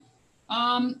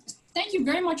Thank you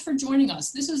very much for joining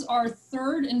us. This is our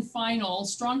third and final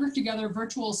Stronger Together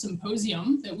virtual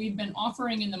symposium that we've been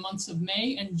offering in the months of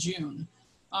May and June.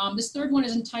 This third one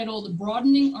is entitled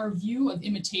Broadening Our View of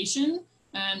Imitation.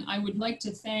 And I would like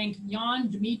to thank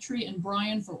Jan, Dmitry, and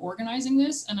Brian for organizing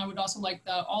this. And I would also like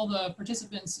all the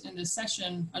participants in this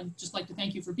session, I'd just like to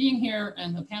thank you for being here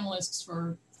and the panelists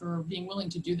for being willing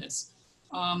to do this.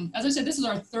 As I said, this is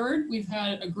our third. We've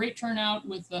had a great turnout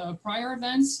with the prior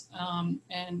events,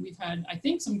 and we've had, I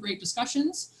think, some great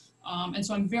discussions. And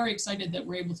so I'm very excited that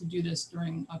we're able to do this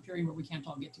during a period where we can't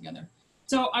all get together.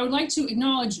 So I would like to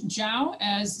acknowledge Zhao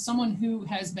as someone who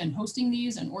has been hosting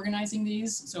these and organizing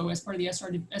these. So as part of the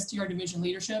STR division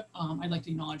leadership, I'd like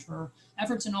to acknowledge her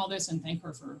efforts in all this and thank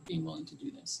her for being willing to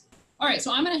do this. All right,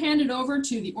 so I'm going to hand it over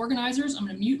to the organizers. I'm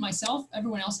going to mute myself.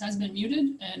 Everyone else has been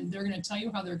muted, and they're going to tell you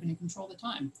how they're going to control the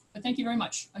time. But thank you very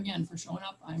much, again, for showing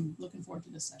up. I'm looking forward to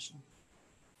this session.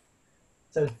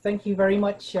 So thank you very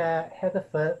much, Heather,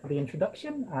 for the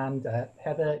introduction, and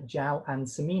Heather, Zhao, and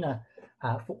Samina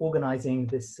for organizing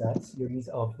this series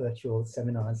of virtual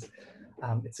seminars.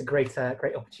 It's a great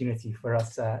opportunity for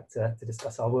us to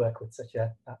discuss our work with such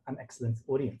an excellent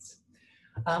audience.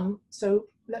 So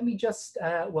let me just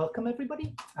welcome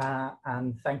everybody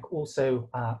and thank also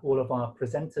all of our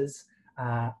presenters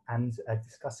and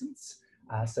discussants.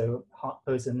 So Hart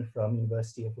Posen from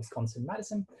University of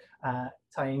Wisconsin-Madison,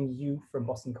 Tying Yu from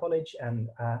Boston College, and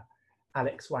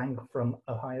Alex Wang from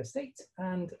Ohio State,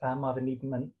 and Marvin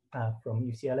Lieberman from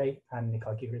UCLA, and Nick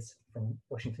Argyres from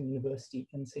Washington University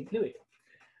in St. Louis.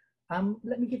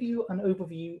 Let me give you an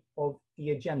overview of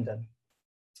the agenda.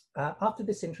 After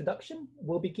this introduction,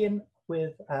 we'll begin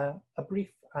with a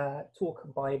brief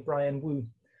talk by Brian Wu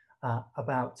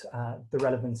about the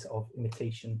relevance of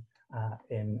imitation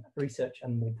in research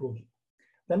and more broadly.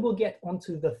 Then we'll get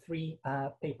onto the three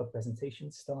paper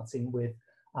presentations, starting with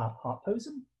Hart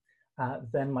Posen.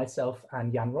 Then myself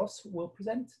and Jan Ross will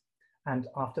present. And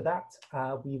after that,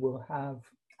 we will have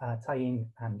Tying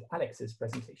and Alex's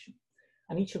presentation.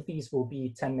 And each of these will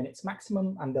be 10 minutes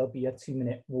maximum, and there'll be a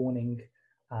 2-minute warning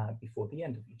before the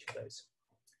end of each of those.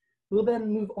 We'll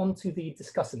then move on to the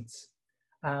discussants.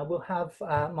 We'll have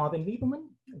Marvin Lieberman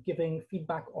giving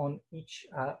feedback on each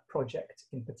project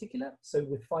in particular, so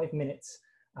with 5 minutes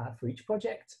for each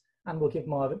project, and we'll give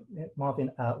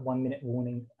Marvin a 1-minute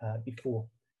warning before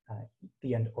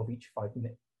the end of each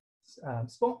 5-minute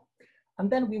spot. And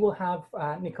then we will have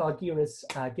Nick Argyres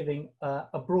giving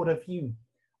a broader view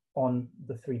on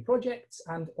the three projects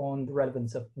and on the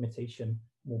relevance of imitation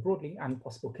more broadly and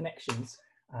possible connections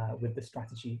with the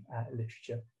strategy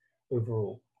literature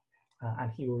overall.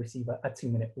 And he will receive a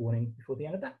 2-minute warning before the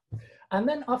end of that. And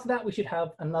then after that, we should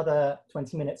have another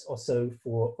 20 minutes or so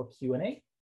for Q&A.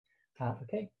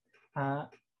 Okay,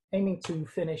 aiming to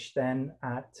finish then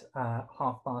at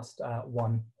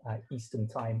 1:30 Eastern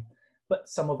time. But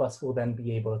some of us will then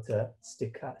be able to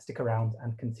stick around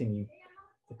and continue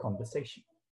the conversation.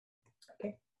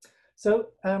 Okay. So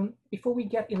before we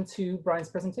get into Brian's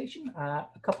presentation, a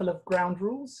couple of ground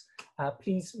rules.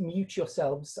 Please mute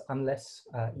yourselves unless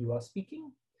you are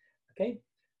speaking. Okay.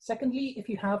 Secondly, if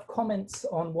you have comments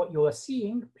on what you are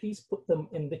seeing, please put them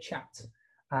in the chat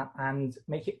and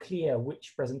make it clear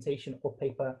which presentation or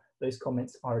paper those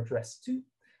comments are addressed to,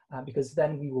 because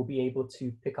then we will be able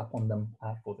to pick up on them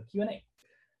for the Q&A.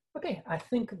 Okay, I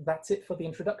think that's it for the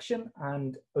introduction,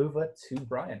 and over to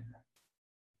Brian.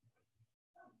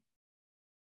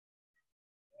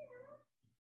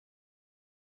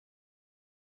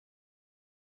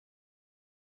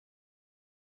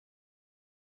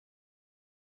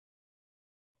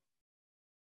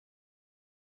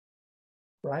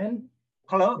 Brian?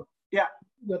 Hello? Yeah.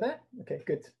 You're there? Okay,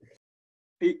 good.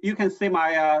 You can see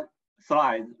my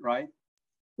slides, right?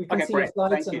 We can see your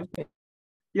slides. Thank you.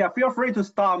 Yeah, feel free to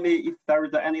stop me if there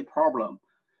is any problem.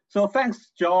 So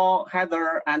thanks, Joe,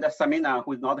 Heather, and Samina,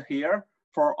 who is not here,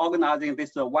 for organizing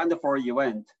this wonderful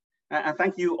event. And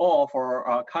thank you all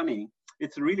for coming.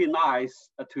 It's really nice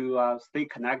to stay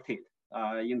connected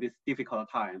in this difficult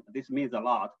time. This means a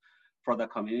lot for the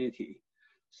community.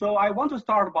 So I want to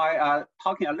start by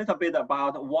talking a little bit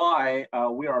about why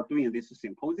we are doing this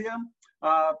symposium.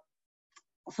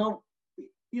 So,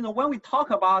 you know, when we talk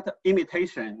about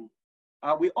imitation,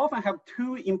 we often have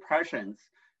two impressions.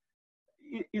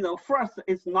 You know, first,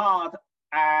 it's not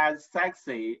as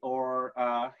sexy or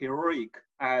heroic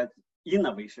as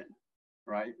innovation,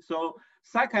 right? So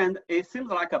second, it seems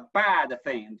like a bad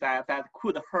thing that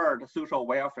could hurt social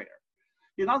welfare.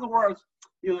 In other words,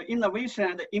 you know, innovation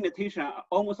and imitation are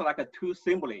almost like two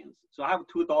siblings. So I have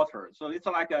two daughters. So it's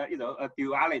like a, you know, a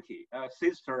duality,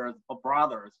 sisters or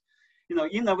brothers.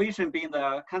 innovation being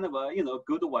the kind of a,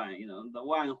 good one, the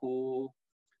one who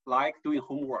like doing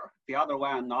homework, the other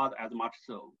one not as much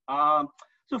so.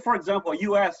 So for example,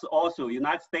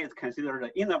 United States considered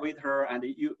the innovator, and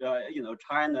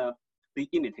China the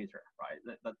imitator, right?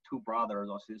 The two brothers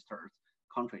or sisters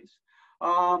countries.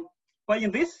 But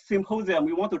in this symposium,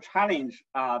 we want to challenge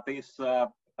these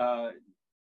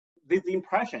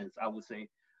impressions, I would say.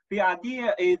 The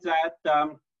idea is that,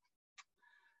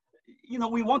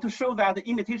 we want to show that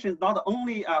imitation is not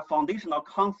only a foundational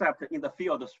concept in the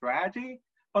field of strategy,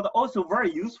 but also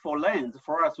very useful lens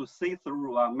for us to see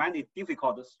through many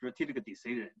difficult strategic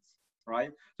decisions,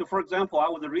 right? So for example, I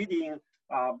was reading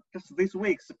just this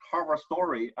week's cover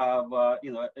story of,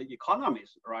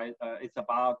 Economist, right? It's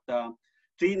about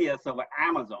genius of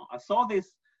Amazon. I saw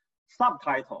this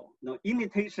subtitle,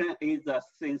 imitation is the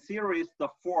sincerest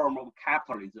form of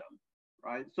capitalism,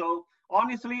 right? So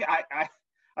honestly, I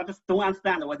just don't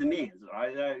understand what it means,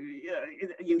 right?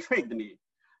 It intrigued me.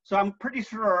 So I'm pretty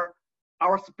sure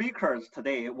our speakers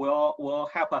today will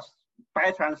help us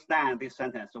better understand this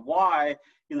sentence, why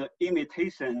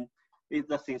imitation is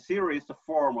the sincerest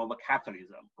form of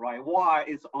capitalism, right? Why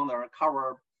it's on the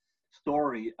cover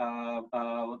story of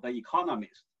The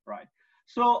Economist, right?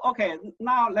 So, okay,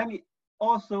 now let me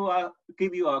also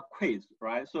give you a quiz,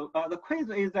 right? So the quiz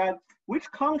is that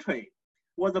which country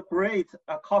was a great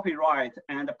copyright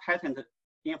and patent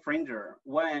infringer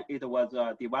when it was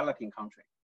a developing country?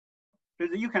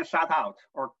 You can shout out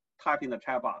or type in the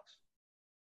chat box.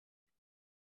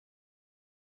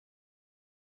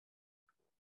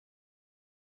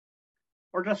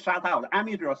 Or just shout out,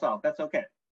 unmute yourself, that's okay.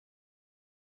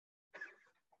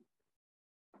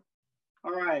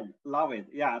 All right, love it.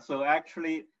 Yeah, so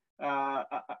actually,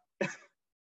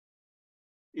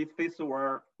 if this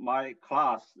were my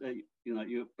class,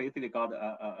 you basically got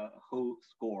a whole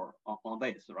score on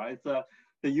this, right? So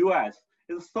the US.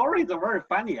 The story is very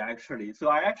funny, actually. So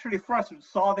I actually first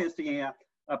saw this in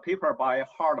a paper by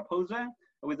Hart Posen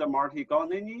with Marty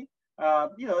Gagnini.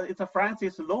 It's a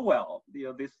Francis Lowell,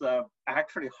 this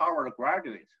actually Harvard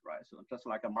graduate, right? So just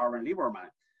like a Marvin Lieberman.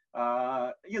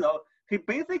 He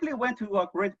basically went to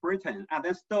Great Britain and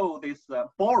then stole this,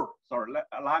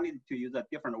 allow me to use a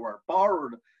different word,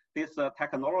 borrowed this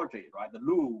technology, right? The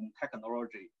loom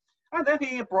technology. And then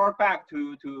he brought back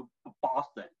to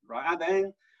Boston, right? And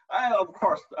then, of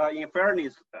course, in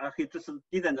fairness, he just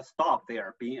didn't stop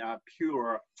there being a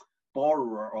pure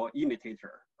borrower or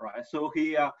imitator, right? So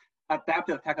he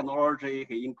adapted technology,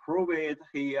 he improved it,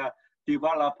 he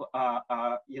developed,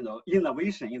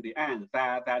 innovation in the end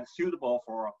that's suitable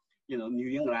for, New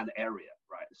England area,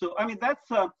 right? So, I mean,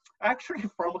 that's actually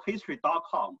from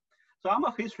history.com. So I'm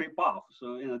a history buff.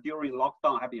 So, during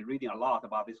lockdown, I've been reading a lot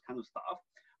about this kind of stuff.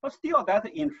 But still, that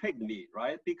intrigued me,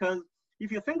 right? Because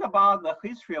if you think about the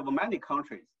history of many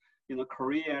countries,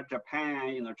 Korea,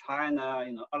 Japan, China,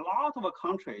 a lot of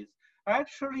countries,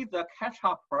 actually the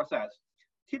catch-up process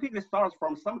typically starts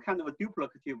from some kind of a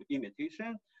duplicative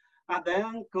imitation and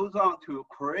then goes on to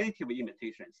creative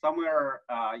imitation, somewhere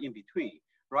in between,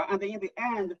 right? And then in the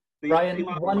end, Ryan,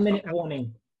 1 minute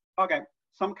warning. Okay,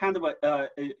 some kind of a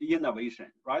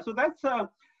innovation, right? So that's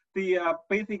the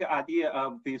basic idea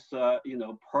of this,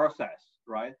 process,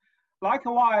 right?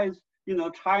 Likewise,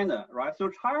 China, right? So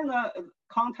China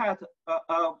contact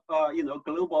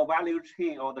global value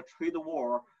chain or the trade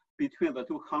war between the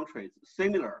two countries,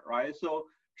 similar, right? So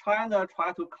China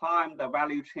tried to climb the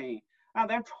value chain, and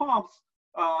then Trump's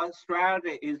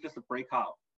strategy is just a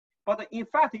breakout. But in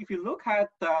fact, if you look at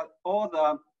all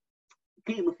the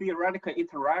game theoretical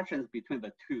interactions between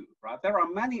the two, right, there are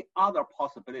many other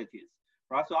possibilities,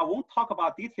 right? So I won't talk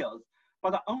about details,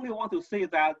 but I only want to say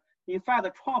that, in fact,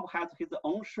 Trump has his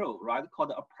own show, right,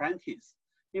 called Apprentice.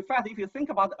 In fact, if you think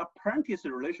about the apprentice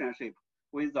relationship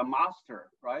with the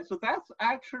master, right, so that's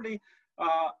actually,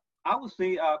 I would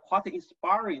say, quite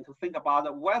inspiring to think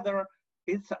about whether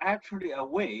it's actually a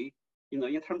way,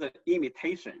 in terms of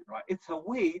imitation, right? It's a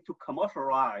way to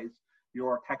commercialize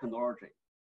your technology,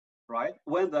 right?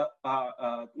 When the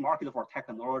market for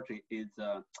technology is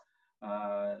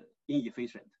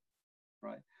inefficient,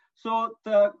 right? So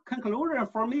the conclusion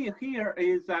for me here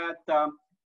is that, I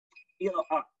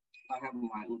have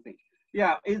my own thing.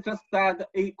 Yeah, it's just that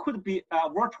it could be a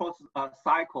virtuous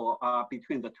cycle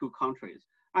between the two countries.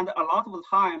 And a lot of the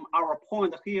time, our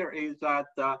point here is that,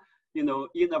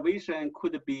 innovation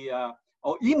could be,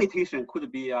 or imitation could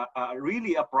be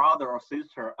really a brother or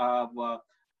sister of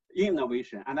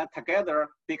innovation. And then together,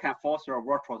 they can foster a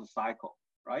virtuous cycle,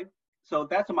 right? So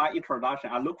that's my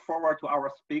introduction. I look forward to our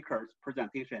speakers'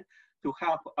 presentation to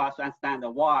help us understand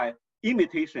why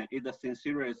imitation is the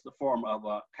sincerest form of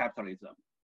capitalism.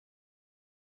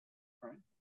 Right.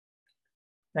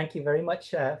 Thank you very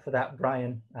much for that,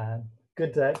 Brian.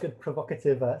 Good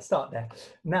provocative start there.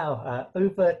 Now,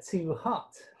 over to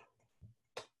Hart.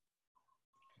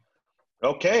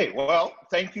 Okay, well,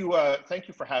 thank you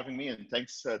for having me, and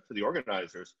thanks to the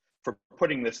organizers for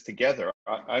putting this together.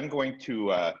 I'm going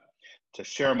to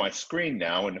share my screen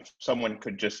now, and if someone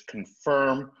could just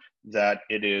confirm that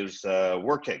it is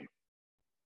working.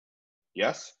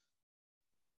 Yes?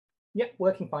 Yep,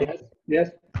 working fine. Yes.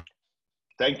 Yes.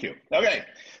 Thank you. Okay,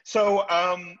 so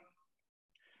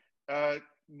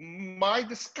my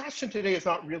discussion today is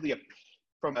not really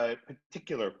from a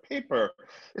particular paper.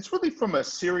 It's really from a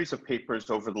series of papers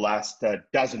over the last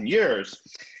dozen years.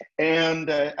 And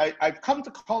I've come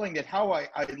to calling it how I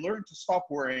learned to stop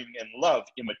worrying and love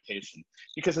imitation.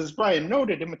 Because as Brian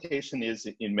noted, imitation is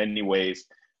in many ways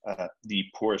the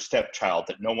poor stepchild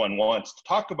that no one wants to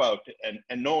talk about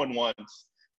and no one wants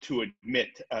to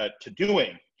admit to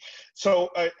doing.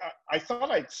 So I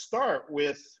thought I'd start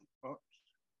with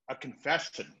a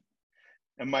confession.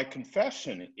 And my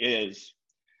confession is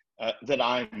that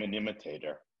I'm an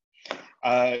imitator.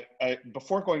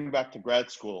 Before going back to grad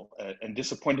school and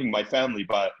disappointing my family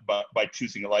by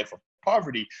choosing a life of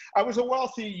poverty, I was a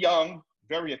wealthy, young,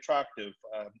 very attractive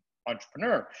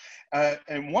entrepreneur.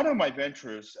 And one of my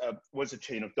ventures was a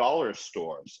chain of dollar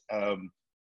stores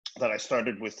that I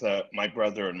started with my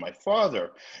brother and my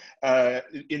father.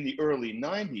 In the early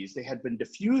 90s, they had been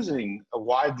diffusing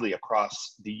widely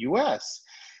across the US.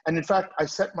 And in fact, I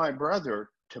sent my brother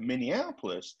to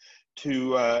Minneapolis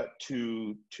to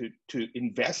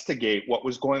investigate what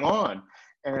was going on,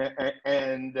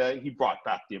 and he brought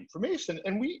back the information,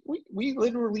 and we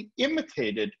literally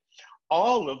imitated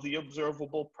all of the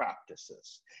observable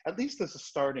practices, at least as a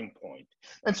starting point.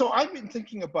 And so I've been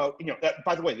thinking about,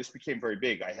 by the way, this became very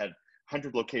big. I had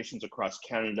 100 locations across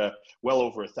Canada, well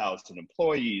over 1,000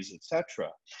 employees, etc.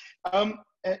 And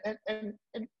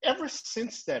ever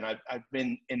since then, I've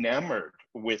been enamored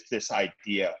with this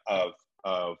idea of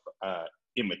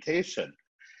imitation.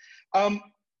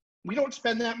 We don't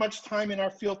spend that much time in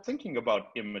our field thinking about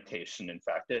imitation. In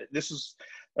fact, this is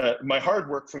my hard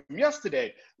work from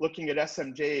yesterday, looking at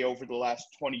SMJ over the last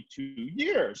 22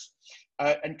 years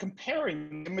and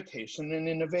comparing imitation and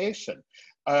innovation.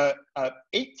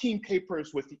 18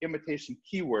 papers with the imitation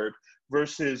keyword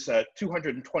versus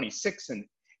 226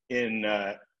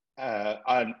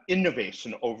 on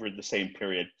innovation over the same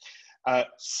period.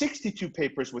 62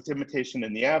 papers with imitation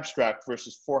in the abstract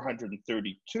versus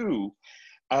 432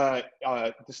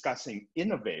 discussing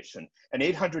innovation, and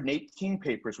 818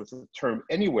 papers with the term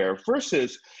anywhere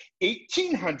versus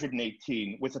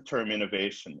 1,818 with the term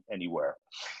innovation anywhere.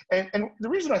 And the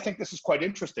reason I think this is quite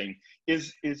interesting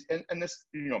is and this,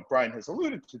 Brian has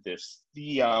alluded to this,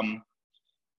 the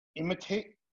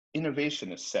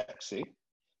innovation is sexy,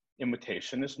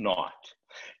 imitation is not.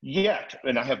 Yet,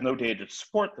 and I have no data to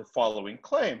support the following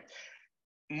claim,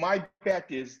 my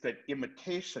bet is that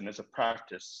imitation as a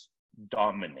practice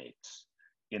dominates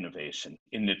innovation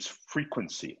in its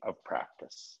frequency of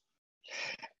practice.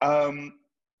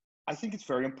 I think it's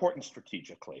very important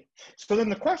strategically. So then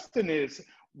the question is,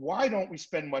 why don't we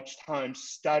spend much time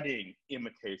studying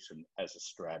imitation as a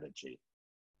strategy?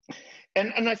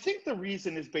 And I think the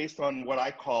reason is based on what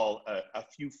I call a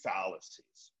few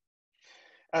fallacies.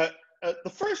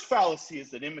 The first fallacy is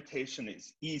that imitation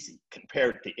is easy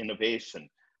compared to innovation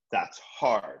that's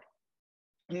hard.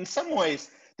 And in some ways,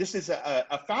 this is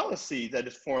a fallacy that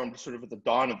is formed sort of at the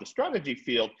dawn of the strategy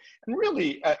field and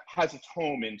really has its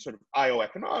home in sort of IO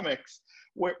economics,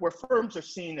 where firms are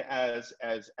seen as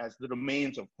the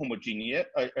domains of homogeneous,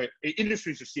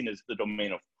 industries are seen as the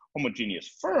domain of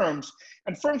homogeneous firms,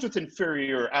 and firms with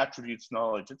inferior attributes,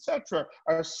 knowledge, etc.,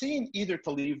 are seen either to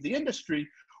leave the industry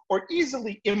or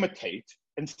easily imitate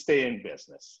and stay in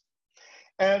business.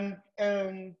 And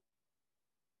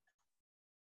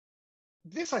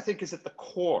this, I think, is at the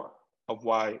core of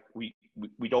why we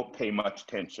don't pay much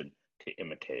attention to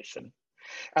imitation.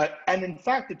 And in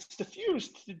fact, it's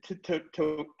diffused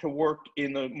to work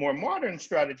in the more modern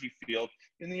strategy field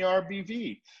in the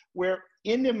RBV, where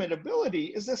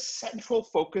inimitability is a central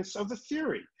focus of the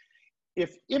theory.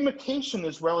 If imitation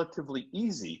is relatively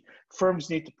easy,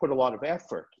 firms need to put a lot of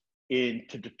effort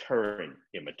into deterring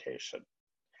imitation.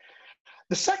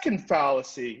 The second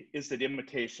fallacy is that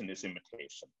imitation is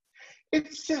imitation.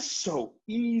 It's just so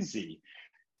easy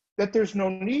that there's no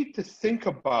need to think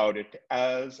about it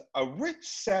as a rich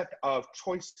set of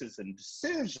choices and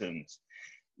decisions.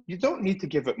 You don't need to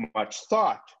give it much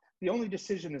thought. The only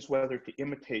decision is whether to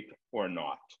imitate or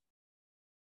not.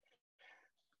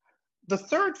 The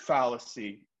third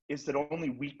fallacy is that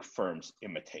only weak firms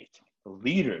imitate.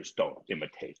 Leaders don't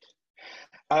imitate.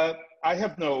 I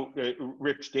have no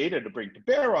rich data to bring to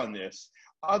bear on this,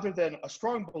 other than a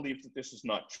strong belief that this is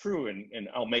not true, and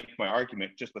I'll make my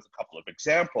argument just with a couple of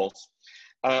examples.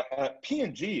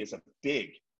 P&G is a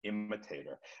big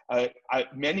imitator.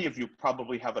 Many of you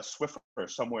probably have a Swiffer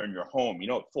somewhere in your home. You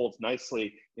know, it folds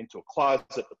nicely into a closet,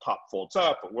 the top folds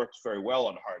up, it works very well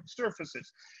on hard surfaces.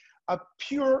 A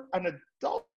pure,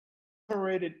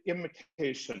 unadulterated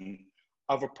imitation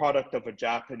of a product of a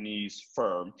Japanese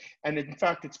firm. And in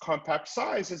fact, its compact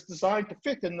size is designed to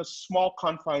fit in the small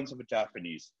confines of a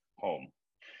Japanese home.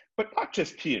 But not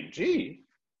just P&G,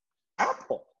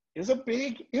 Apple is a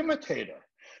big imitator.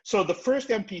 So the first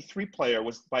MP3 player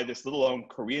was by this little owned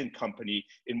Korean company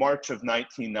in March of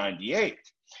 1998.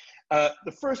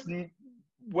 The first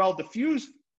well-diffused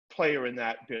player in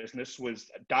that business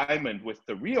was Diamond with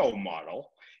the Rio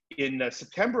model in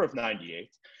September of 98.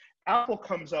 Apple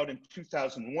comes out in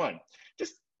 2001.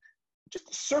 Just the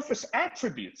surface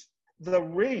attributes, the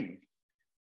ring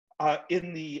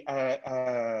in the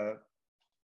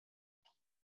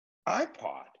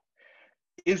iPod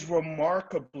is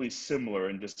remarkably similar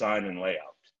in design and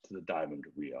layout to the Diamond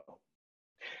Rio.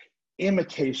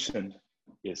 Imitation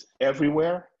is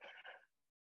everywhere.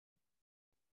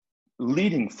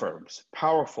 Leading firms,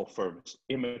 powerful firms,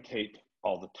 imitate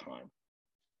all the time.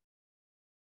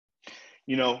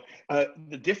 You know,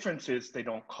 the difference is they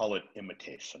don't call it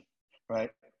imitation,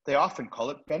 right? They often call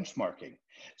it benchmarking.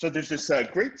 So there's this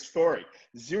great story.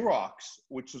 Xerox,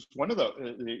 which was one of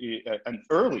an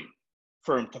early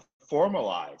firm to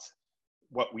formalize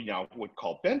what we now would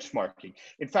call benchmarking,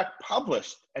 in fact,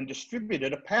 published and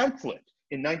distributed a pamphlet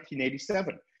in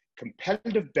 1987,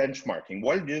 Competitive Benchmarking,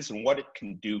 what it is and what it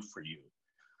can do for you.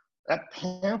 That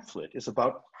pamphlet is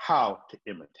about how to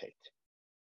imitate.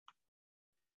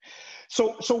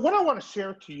 So what I want to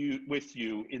share with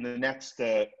you in the next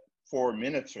 4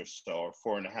 minutes or so, or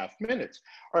 4.5 minutes,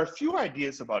 are a few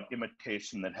ideas about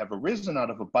imitation that have arisen out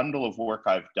of a bundle of work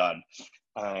I've done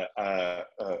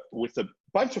with a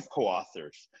bunch of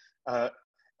co-authors. A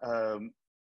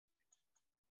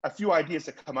few ideas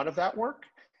that come out of that work,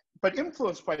 but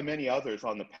influenced by many others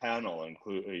on the panel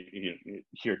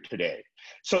here today.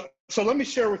 So let me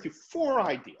share with you 4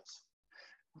 ideas.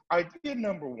 Idea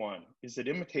number 1 is that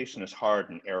imitation is hard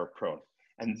and error prone,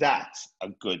 and that's a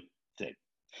good thing,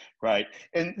 right?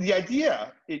 And the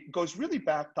idea, it goes really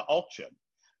back to Alchin,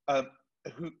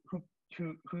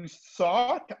 who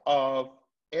thought of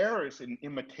errors in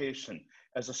imitation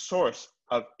as a source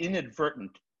of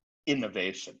inadvertent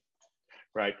innovation,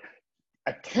 right?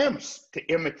 Attempts to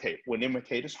imitate, when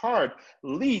imitate is hard,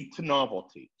 lead to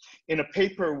novelty. In a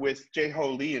paper with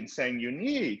Jae-Ho Lee and Sang-Yoon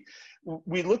Lee,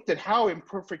 we looked at how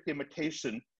imperfect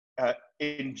imitation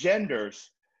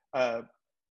engenders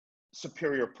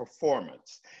superior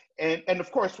performance. And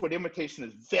of course, when imitation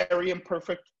is very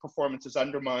imperfect, performance is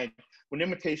undermined. When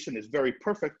imitation is very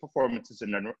perfect, performance is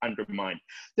undermined.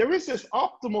 There is this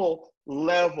optimal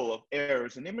level of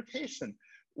errors in imitation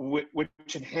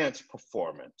which enhance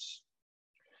performance.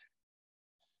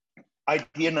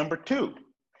 Idea number 2,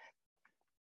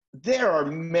 there are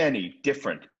many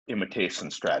different imitation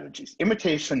strategies.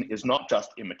 Imitation is not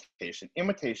just imitation.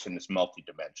 Imitation is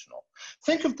multidimensional.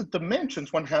 Think of the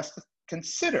dimensions one has to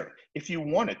consider if you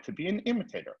want it to be an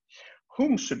imitator.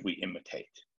 Whom should we imitate?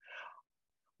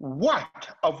 What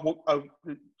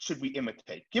should we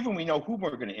imitate? Given we know whom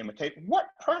we're going to imitate, what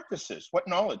practices, what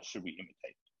knowledge should we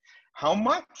imitate? How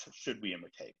much should we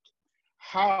imitate?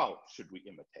 How should we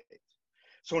imitate?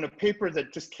 So in a paper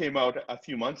that just came out a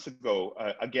few months ago,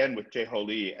 again with Jae-Ho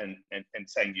Lee and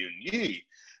Sang-Yoon Lee,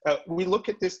 we look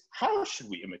at this, how should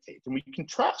we imitate? And we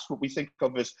contrast what we think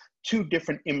of as 2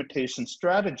 different imitation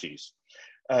strategies.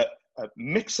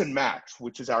 Mix and match,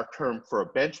 which is our term for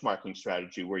a benchmarking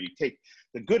strategy, where you take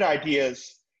the good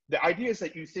ideas, the ideas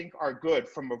that you think are good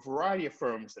from a variety of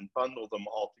firms and bundle them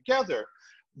all together,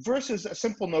 versus a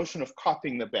simple notion of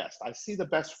copying the best. I see the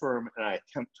best firm and I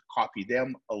attempt to copy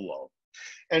them alone.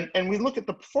 And we look at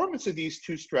the performance of these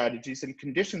 2 strategies and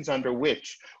conditions under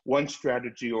which one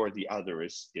strategy or the other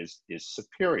is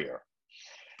superior.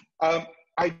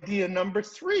 Idea number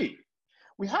 3,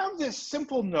 we have this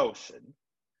simple notion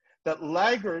that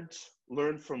laggards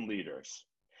learn from leaders.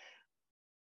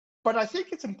 But I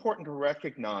think it's important to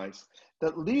recognize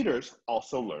that leaders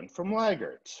also learn from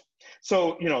laggards.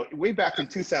 So, you know, way back in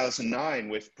 2009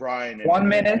 with Brian and— 1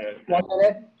 minute, 1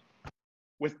 minute.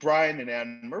 With Brian and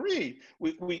Anne-Marie,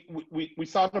 we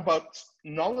thought about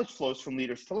knowledge flows from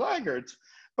leaders to laggards,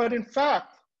 but in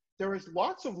fact, there is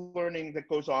lots of learning that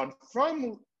goes on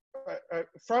from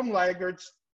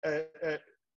laggards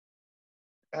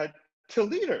to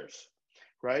leaders,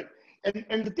 right?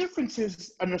 And the difference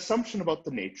is an assumption about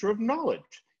the nature of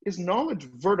knowledge. Is knowledge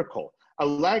vertical? A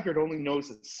laggard only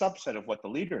knows a subset of what the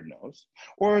leader knows,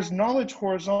 or is knowledge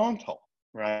horizontal,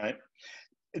 right?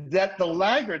 That the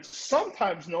laggard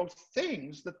sometimes knows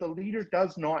things that the leader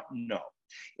does not know.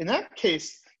 In that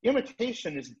case,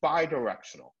 imitation is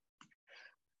bidirectional.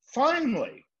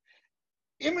 Finally,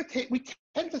 we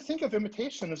tend to think of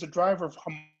imitation as a driver of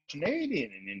homogeneity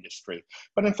in an industry,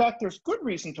 but in fact, there's good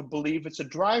reason to believe it's a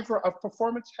driver of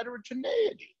performance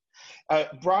heterogeneity.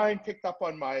 Brian picked up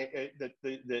on my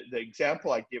the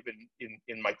example I give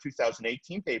in my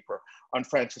 2018 paper on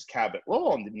Francis Cabot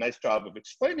Lowell, and did a nice job of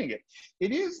explaining it.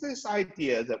 It is this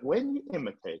idea that when you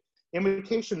imitate,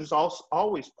 imitation is also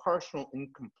always partial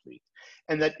incomplete,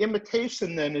 and that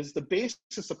imitation then is the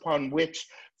basis upon which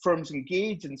firms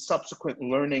engage in subsequent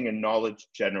learning and knowledge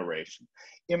generation.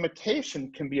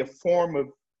 Imitation can be a form of,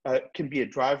 can be a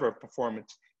driver of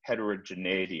performance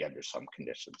heterogeneity under some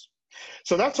conditions.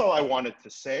 So that's all I wanted to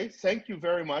say. Thank you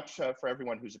very much for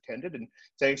everyone who's attended, and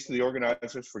thanks to the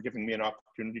organizers for giving me an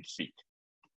opportunity to speak.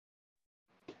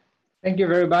 Thank you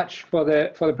very much for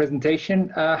the presentation.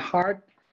 Hart,